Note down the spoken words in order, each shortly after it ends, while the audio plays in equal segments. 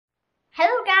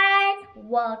Hello guys,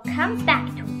 welcome back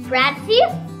to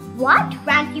Franzi'S. What?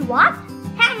 Franzi what?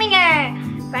 Hammer!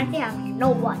 Franzi Hammer. No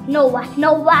what?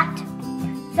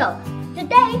 So,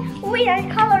 today we are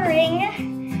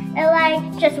coloring like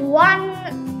just one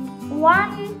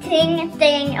thing.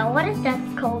 What is that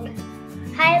called?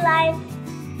 Highlight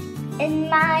in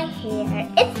my hair.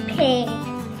 It's pink.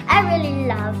 I really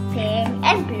love pink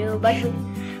and blue,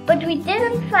 but we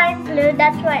didn't find blue.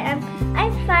 That's why I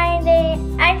found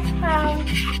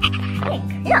pink.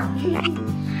 Yeah.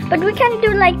 But we can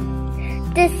do like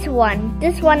this one.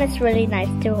 This one is really nice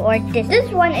too. Or this. This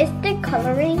one is the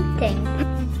coloring thing.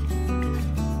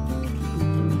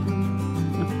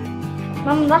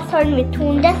 Mom, was sollen wir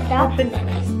tun? Das da?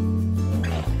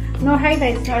 No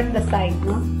highlights on the side,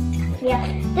 no? Yeah.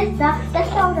 Das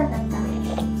da oder das da?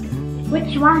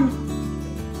 Which one?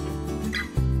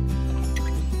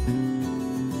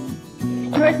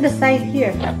 Where's the side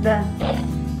here? At the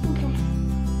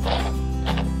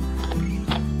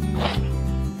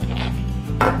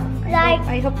Like,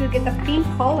 I hope you get a pink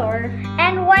color.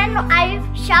 and when I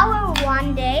shower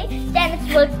one day, then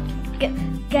it will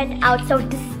get out. So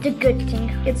this is the good thing.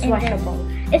 It's washable.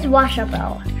 It's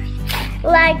washable.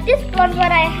 Like this one,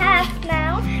 what I have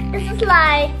now, this is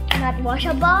like not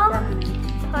washable.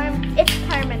 It's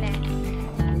permanent.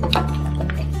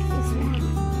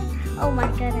 Oh my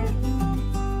goodness.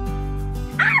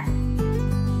 Ah!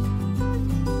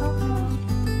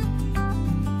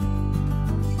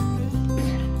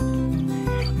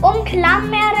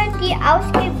 Umklammere die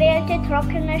ausgewählte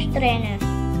trockene Strähne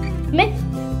mit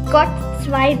Gott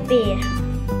 2b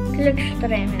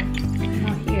Glückssträhne.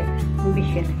 Now here. Ein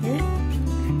bisschen here.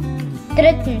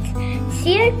 Drittens,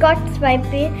 ziehe Gott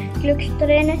 2b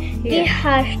Glückssträhne die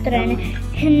Haarsträhne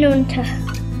hinunter.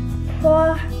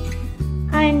 Vor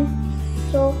ein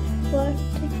sofort.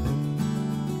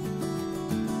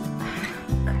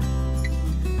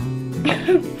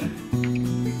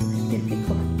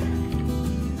 Difficult.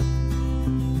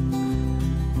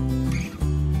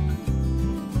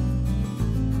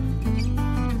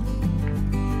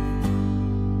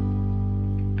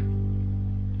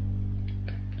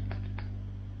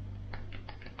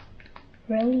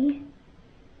 Really?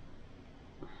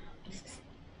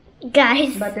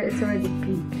 Guys, But it's already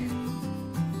pink.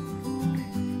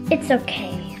 it's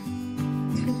okay.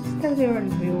 Just tell your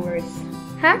viewers.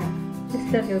 Huh?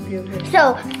 Just tell your viewers.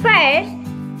 So, first,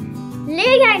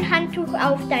 lege ein Handtuch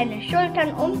auf deine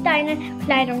Schultern, um deine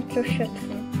Kleidung zu schützen.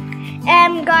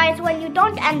 Guys, when you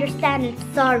don't understand it,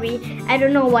 sorry. I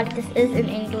don't know what this is in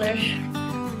English.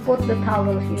 Put the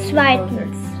towel here.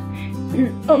 Zweitens,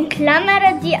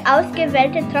 umklammere die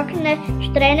ausgewählte trockene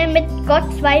Strähne mit Gott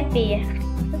 2b.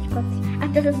 Was ist Gott? Ach,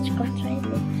 das ist Gott 2b.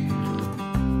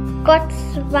 Gott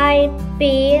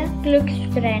 2b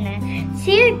Glückssträhne.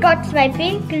 Ziehe Gott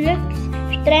 2b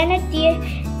Glückssträhne die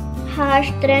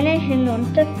Haarsträhne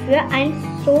hinunter für ein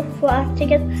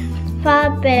sofortiges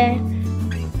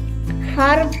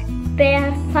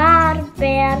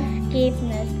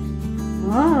Farbergebnis.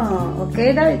 Oh,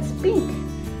 okay, now it's pink.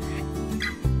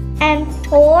 And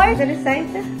fourth, The other side?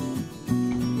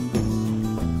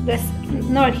 This,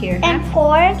 not here. and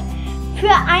fourth,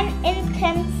 für ein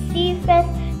intensives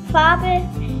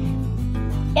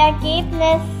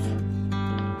Farbeergebnis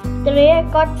drehe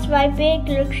Gott 2b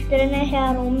Glückssträhne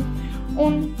herum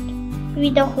und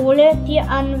wiederhole die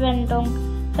Anwendung.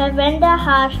 Verwende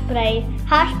Haarspray,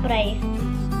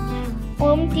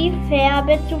 um die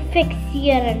Farbe zu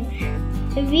fixieren.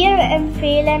 Wir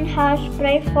empfehlen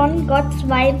Haarspray von Gott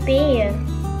 2b.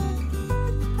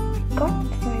 Gott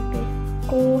 2b.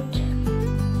 Gut.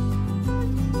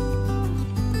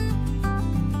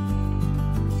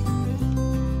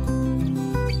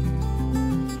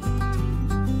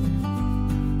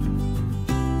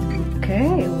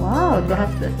 Okay, wow.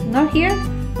 That's not here?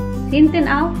 Hinten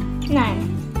out? Nein.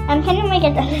 Can you make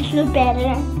it a little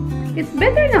better? It's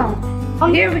better now.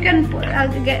 Here we can put,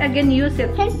 again use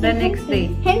it the next day.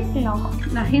 Hinten noch.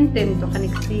 Na hinten, ito can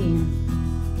see.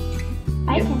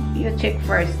 I can. You check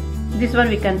first. This one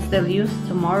we can still use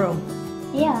tomorrow.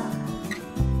 Yeah.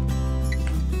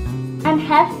 And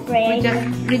hairspray.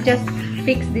 We just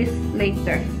fix this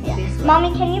later. Yeah. This one.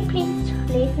 Mommy, can you please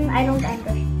listen? I don't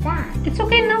understand. It's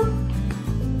okay now.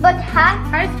 But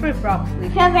Hairspray box.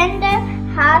 verwende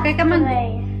Haarspray. Okay, come on.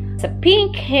 It's a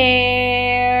pink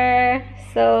hair.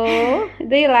 So,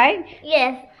 do you like?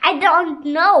 Yes. I don't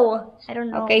know.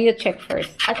 Okay, you check first.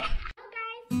 Okay.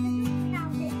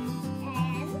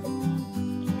 Guys, this is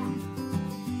Franzi,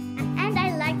 and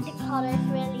I like the colors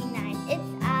really nice. It's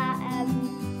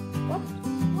what's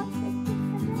this?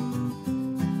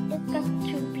 It's got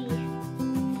to be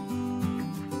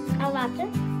water?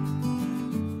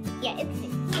 Yeah,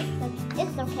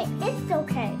 it's okay. It's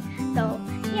okay. So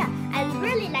yeah, I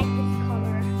really like this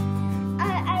color.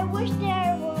 I wish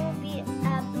there will be a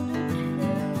blue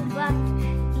too, but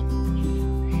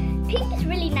pink is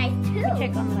really nice too.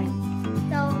 Check online.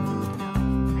 So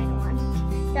I don't want it.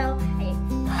 So I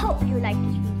hope you like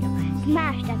this video.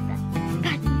 Smash that button.